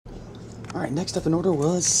Alright, next up in order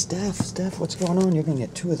was Steph. Steph, what's going on? You're going to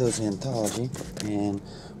get 2 of those Anthology, and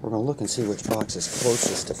we're going to look and see which box is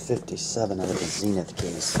closest to 57 out of the Zenith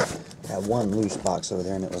case. I had one loose box over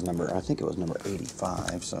there, and it was I think it was number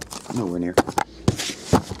 85, so nowhere near.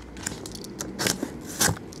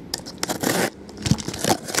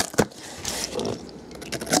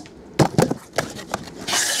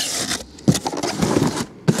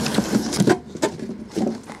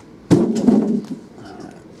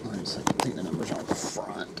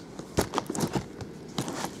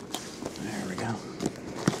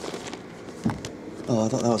 Oh, I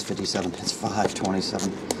thought that was 57. It's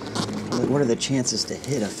 527. Like, what are the chances to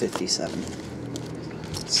hit a 57?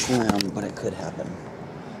 Slim, but it could happen.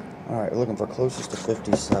 Alright, we're looking for closest to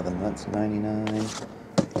 57. That's 99,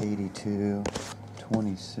 82,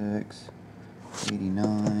 26,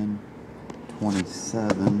 89,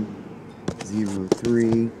 27,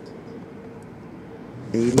 03,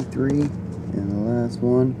 83, and the last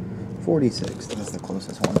one, 46. That's the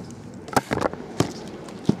closest one.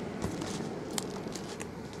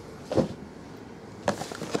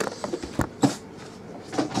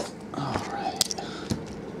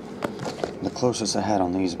 Closest I had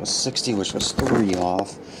on these was 60, which was 3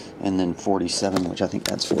 off, and then 47, which I think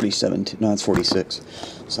that's 47 too. No, it's 46.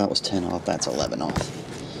 So that was 10 off. That's 11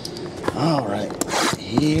 off. All right,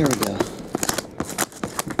 here we go.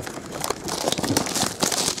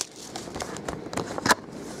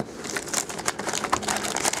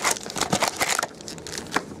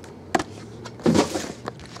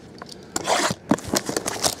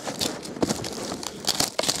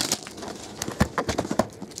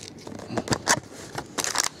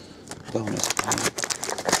 Bonus pack.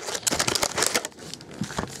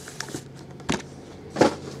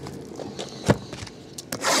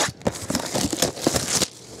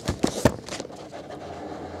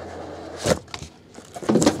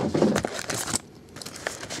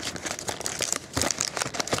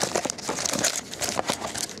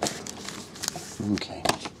 Okay.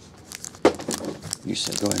 You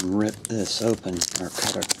said go ahead and rip this open, or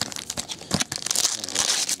cut it.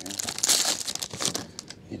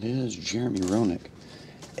 It is Jeremy Roenick.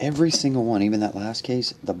 Every single one, even that last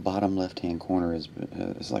case, the bottom left-hand corner is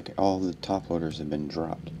like all the top loaders have been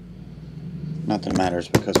dropped. Not that it matters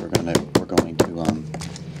because we're gonna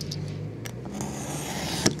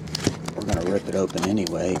rip it open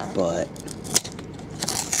anyway. But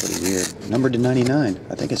pretty weird. Numbered to 99.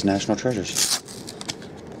 I think it's National Treasures.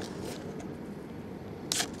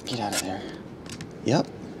 Get out of there. Yep.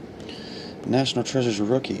 National Treasures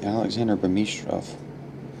rookie Alexander Bemistrov.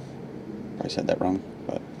 I said that wrong,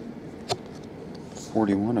 but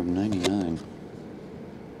 41 of 99.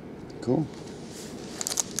 Cool.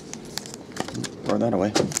 Throw that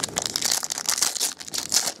away.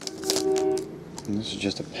 And this is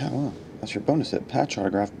just a patch. Wow, that's your bonus hit. Patch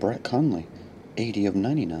autograph Brett Conley, 80 of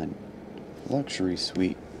 99. Luxury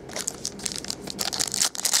suite.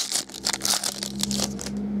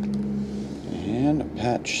 And a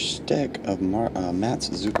patch stick of Mats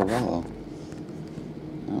Zuccarello.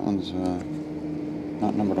 That one's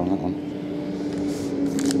not numbered on that one.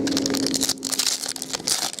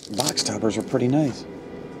 Box toppers are pretty nice.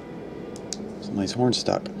 Some nice horn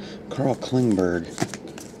stock. Carl Klingberg.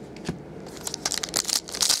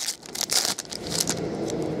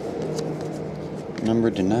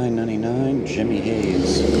 Numbered to 999, Jimmy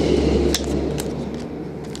Hayes.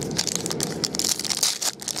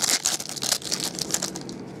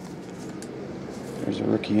 There's a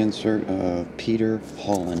rookie insert of Peter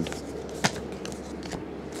Holland.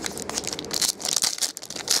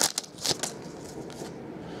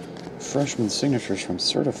 Freshman signatures from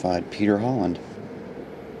Certified Peter Holland.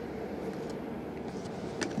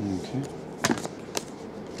 Okay.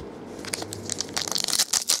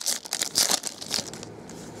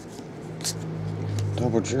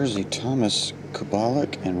 Double jersey Thomas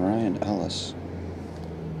Kubalik and Ryan Ellis.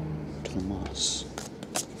 Tomas.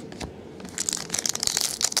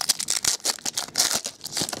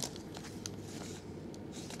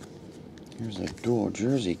 Here's a dual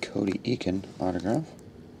jersey Cody Eakin autograph.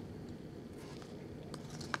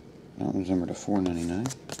 That one's numbered to 499.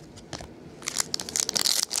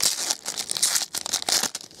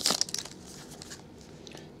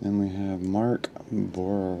 Then we have Mark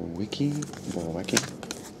Borowicki.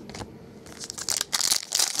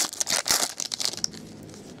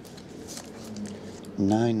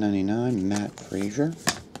 $9.99. Matt Frazier.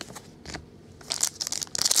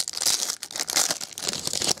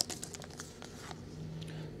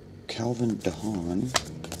 Calvin DeHaan.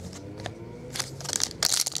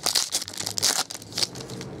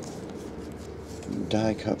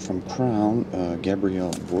 Die cut from Crown,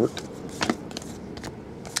 Gabriel Bork.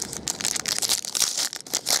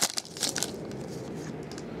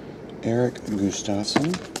 Eric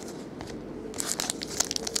Gustafsson.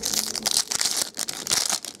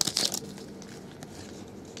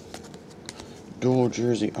 Dual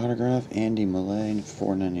jersey autograph, Andy Millay,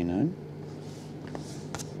 $4.99.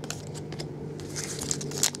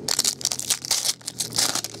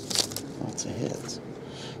 Lots of hits.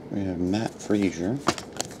 We have Matt Frazier.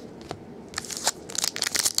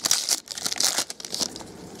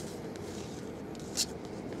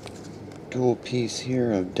 Dual piece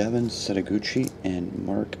here of Devin Setaguchi and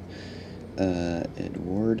Mark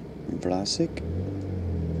Edward Vlasic.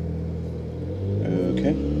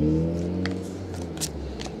 Okay.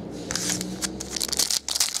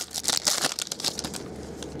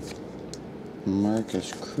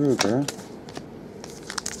 Marcus Kruger.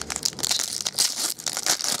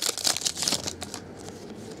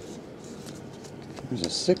 There's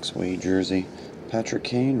a 6-way jersey. Patrick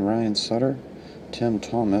Kane, Ryan Sutter, Tim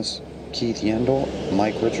Thomas, Keith Yandel,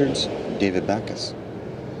 Mike Richards, David Backus.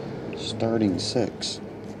 Starting 6.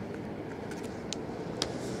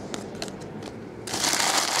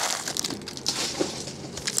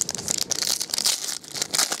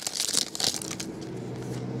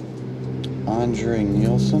 Andre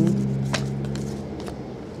Nielsen.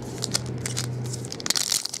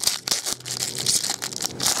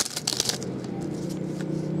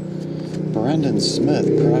 Brendan Smith,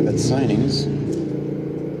 private signings.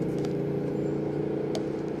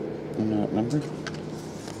 Not numbered.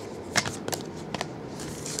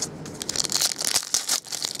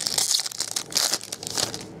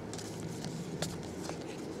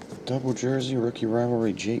 Double jersey, rookie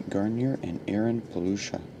rivalry, Jake Garnier and Aaron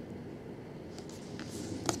Palusha.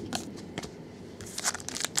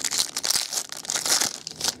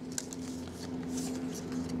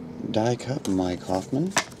 Die cut, Mike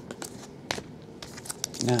Hoffman.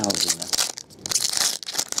 Now Zenith.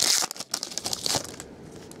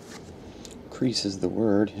 Crease is the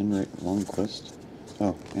word, Henrik Lundqvist.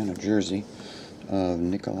 Oh, and a jersey of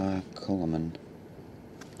Nikolai Kulemin.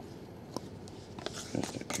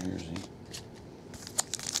 Just a jersey.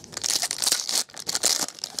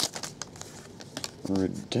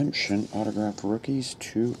 Redemption autographed rookies,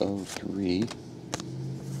 203.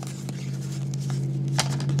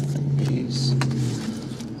 Base.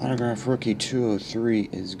 Autograph rookie 203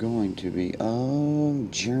 is going to be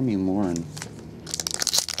Jeremy Morin.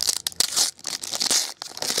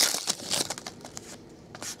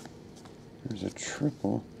 There's a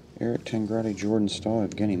triple. Eric Tangradi, Jordan Stahl,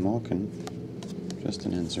 Evgeny Malkin. Just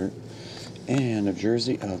an insert. And a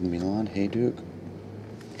jersey of Milan Hajduk.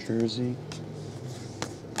 Jersey.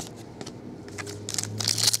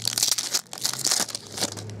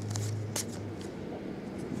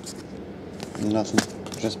 Nothing.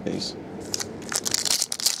 Just base.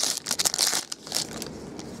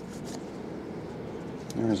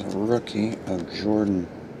 There's a rookie of Jordan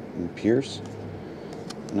Pierce,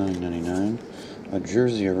 $9.99. A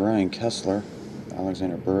jersey of Ryan Kessler,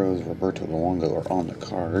 Alexander Burrows, Roberto Luongo are on the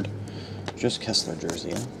card. Just Kessler jersey,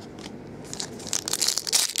 yeah?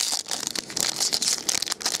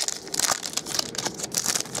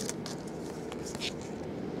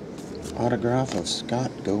 Autograph of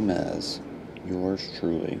Scott Gomez. Yours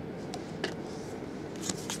truly.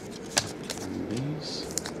 Base.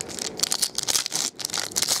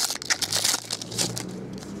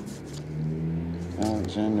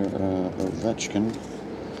 Alexander Ovechkin.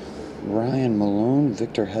 Ryan Malone,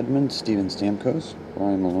 Victor Hedman, Steven Stamkos.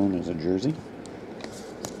 Ryan Malone is a jersey.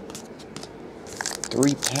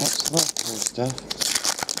 3 packs left here, stuff.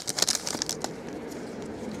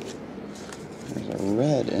 There's a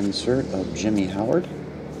red insert of Jimmy Howard.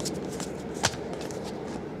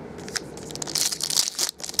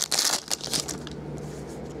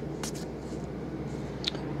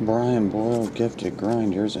 Brian Boyle, gifted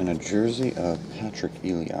grinders, and a jersey of Patrick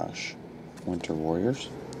Elias, Winter Warriors.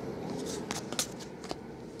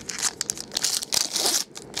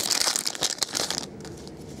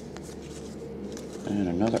 And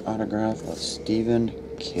another autograph of Steven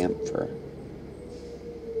Kampfer,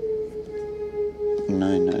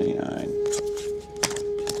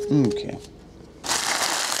 $9.99. Okay.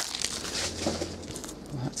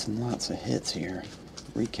 Lots and lots of hits here.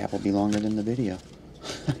 Recap will be longer than the video.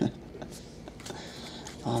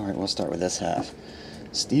 Alright, we'll start with this half.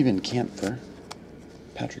 Steven Kampfer,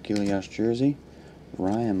 Patrick Elias jersey.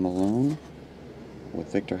 Ryan Malone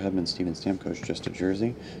with Victor Hedman, Steven Stamkos, just a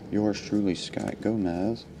jersey. Yours truly, Scott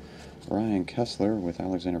Gomez. Ryan Kessler with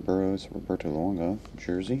Alexander Burrows, Roberto Luongo,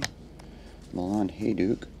 jersey. Milan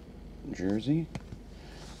Hajduk, jersey.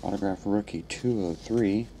 Autograph rookie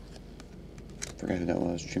 203. Forgot who that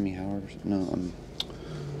was. Jimmy Howard? No,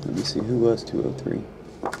 let me see, who was 203?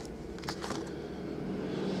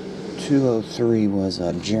 203 was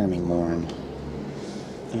Jeremy Morin.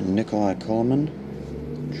 And Nikolai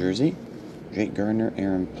Coleman, jersey. Jake Gardner,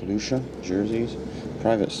 Aaron Palusha, jerseys.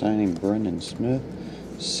 Private signing, Brendan Smith.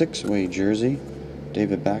 Six-way jersey,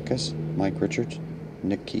 David Backus, Mike Richards,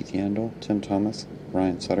 Nick Keith Yandel, Tim Thomas,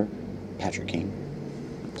 Ryan Sutter, Patrick Kane.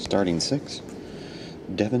 Starting six,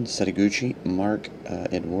 Devin Setiguchi, Mark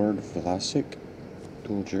Edward Vlasic,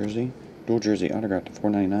 dual jersey autograph to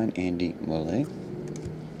 $4.99, Andy Mollet.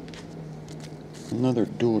 Another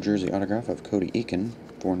dual jersey autograph of Cody Eakin,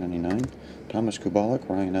 $4.99. Thomas Kubalik,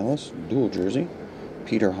 Ryan Ellis, dual jersey.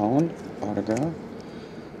 Peter Holland, autograph.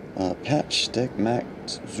 Patch stick,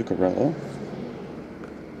 Max Zuccarello.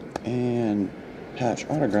 And patch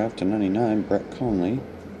autograph to 99, Brett Conley.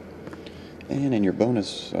 And in your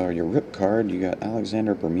bonus, your rip card, you got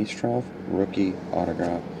Alexander Burmistrov, rookie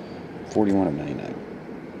autograph, 41 of 99.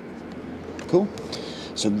 Cool.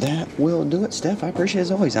 So that will do it, Steph. I appreciate it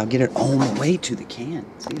as always. I'll get it on the way to the can.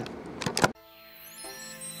 See ya.